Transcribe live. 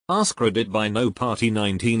AskReddit by No Party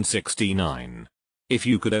 1969. If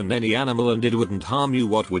you could own any animal and it wouldn't harm you,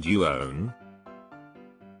 what would you own?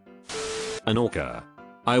 An orca.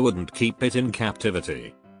 I wouldn't keep it in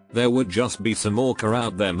captivity. There would just be some orca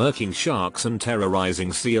out there murking sharks and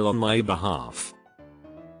terrorizing seal on my behalf.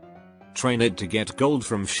 Train it to get gold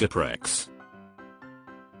from shipwrecks.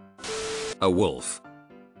 A wolf.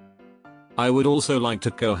 I would also like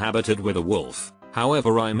to cohabit with a wolf,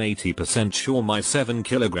 however I'm 80% sure my 7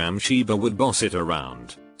 kg Shiba would boss it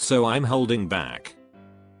around, so I'm holding back.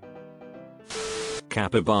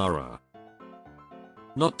 Capybara.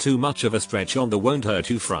 Not too much of a stretch on the won't hurt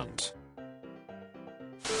you front.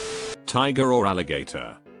 Tiger or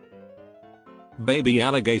alligator. Baby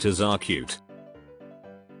alligators are cute.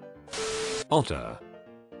 Otter.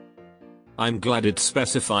 I'm glad it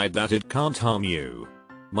specified that it can't harm you.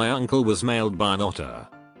 My uncle was mailed by an otter.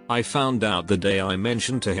 I found out the day I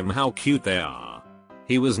mentioned to him how cute they are.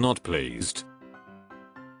 He was not pleased.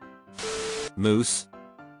 Moose.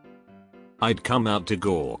 I'd come out to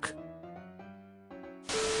gawk.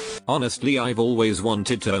 Honestly, I've always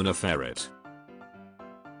wanted to own a ferret.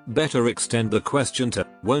 Better extend the question to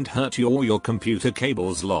won't hurt you or your computer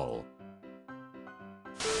cables lol.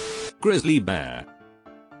 Grizzly bear.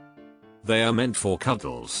 They are meant for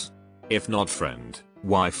cuddles. If not friend,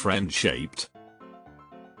 why friend shaped?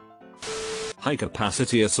 High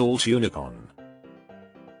capacity assault unicorn.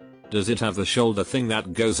 Does it have the shoulder thing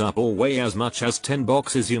that goes up or weigh as much as 10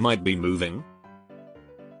 boxes you might be moving?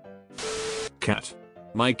 Cat.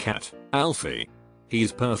 My cat, Alfie.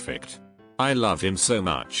 He's perfect. I love him so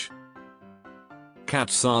much.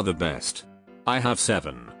 Cats are the best. I have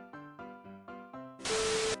 7.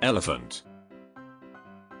 Elephant.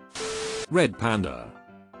 Red panda.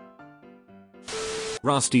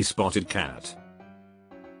 Rusty spotted cat.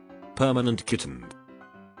 Permanent kitten.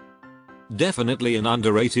 Definitely an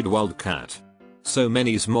underrated wild cat. So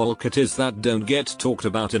many small kitties that don't get talked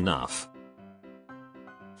about enough.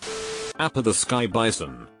 Appa the sky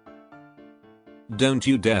bison. Don't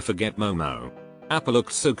you dare forget Momo. Appa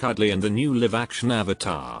looked so cuddly in the new live action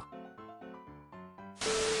avatar.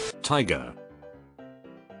 Tiger.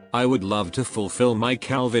 I would love to fulfill my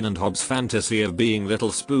Calvin and Hobbes fantasy of being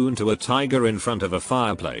Little Spoon to a tiger in front of a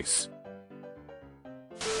fireplace.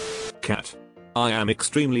 Cat. I am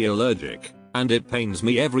extremely allergic, and it pains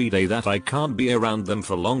me every day that I can't be around them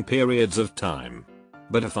for long periods of time.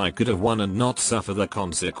 But if I could have one and not suffer the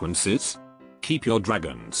consequences? Keep your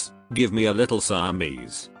dragons, give me a little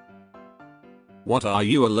Siamese. What are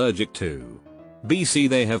you allergic to? BC,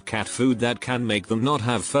 they have cat food that can make them not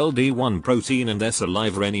have FeLD1 protein in their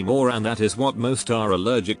saliva anymore, and that is what most are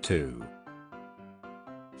allergic to.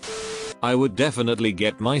 I would definitely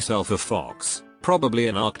get myself a fox, probably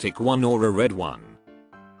an Arctic one or a red one.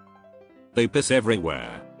 They piss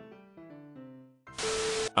everywhere.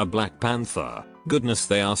 A black panther. Goodness,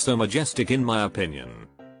 they are so majestic in my opinion.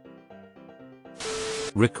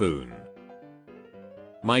 Raccoon.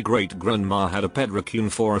 My great grandma had a pet raccoon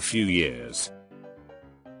for a few years.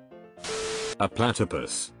 A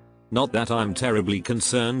platypus. Not that I'm terribly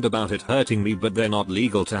concerned about it hurting me, but they're not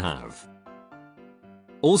legal to have.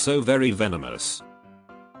 Also very venomous.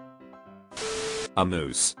 A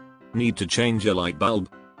moose. Need to change a light bulb?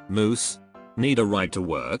 Moose. Need a ride to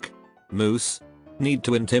work? Moose. Need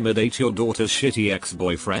to intimidate your daughter's shitty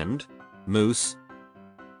ex-boyfriend? Moose.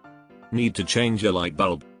 Need to change a light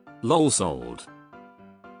bulb? Lol, sold.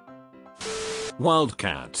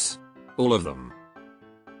 Wildcats. All of them.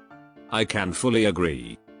 I can fully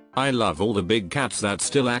agree. I love all the big cats that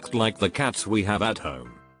still act like the cats we have at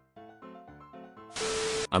home.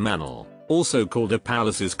 A manel, also called a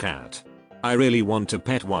palace's cat. I really want to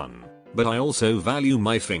pet one, but I also value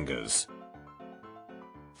my fingers.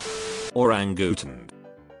 Orangutan.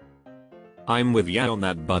 I'm with ya on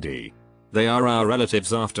that, buddy. They are our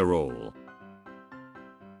relatives after all.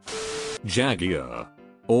 Jaguar.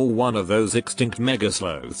 Or one of those extinct mega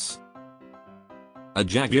sloths. A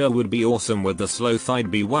jaguar would be awesome. With the sloth I'd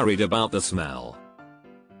be worried about the smell.